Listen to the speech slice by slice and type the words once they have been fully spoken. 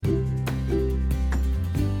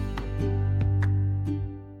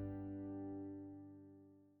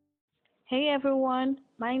Hey everyone,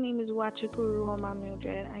 my name is Wachukuru Homa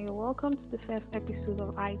Mildred, and you're welcome to the first episode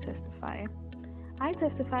of iTestify.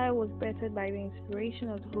 iTestify was bettered by the inspiration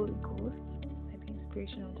of the Holy Ghost, by the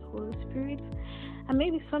inspiration of the Holy Spirit, and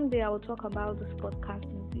maybe someday I will talk about this podcast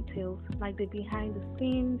in details, like the behind the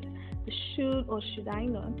scenes, the should or should I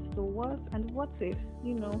not, the what and what if,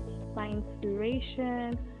 my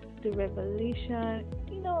inspiration, the revelation,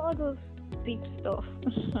 all those deep stuff.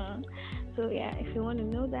 So yeah, if you want to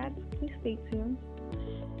know that, please stay tuned.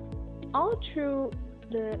 All through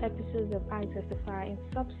the episodes of I Testify and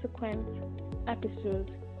subsequent episodes,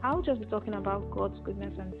 I'll just be talking about God's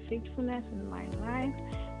goodness and faithfulness in my life,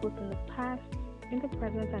 both in the past, in the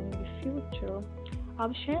present, and in the future. I'll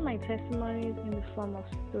be sharing my testimonies in the form of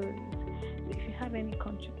stories. So if you have any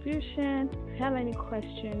contribution, if you have any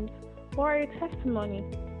questions, or a testimony,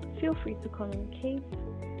 feel free to communicate,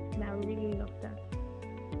 and I really love that.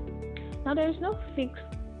 Now, there is no fixed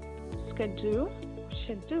schedule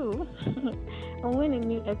on when a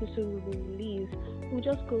new episode will be released. We'll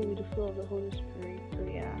just go with the flow of the Holy Spirit. So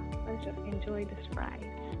yeah, let's just enjoy this ride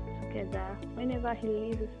together. Whenever He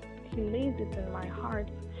lays it in my heart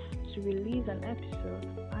to release an episode,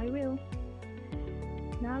 I will.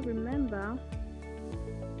 Now remember,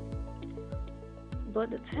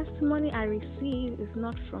 but the testimony I receive is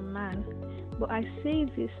not from man, but I say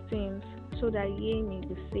these things so that ye may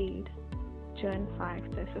be saved. John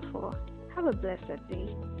 5:34. Have a blessed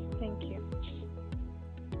day. Thank you.